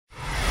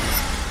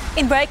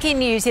In breaking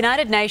news, the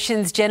United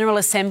Nations General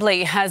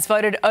Assembly has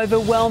voted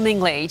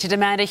overwhelmingly to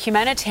demand a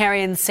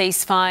humanitarian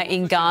ceasefire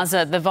in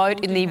Gaza. The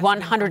vote in the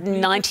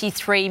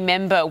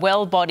 193-member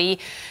Well body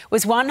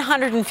was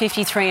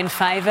 153 in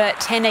favour,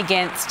 10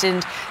 against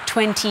and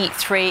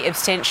 23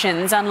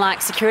 abstentions.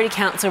 Unlike Security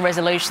Council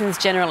resolutions,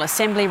 General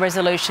Assembly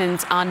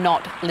resolutions are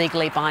not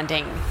legally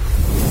binding.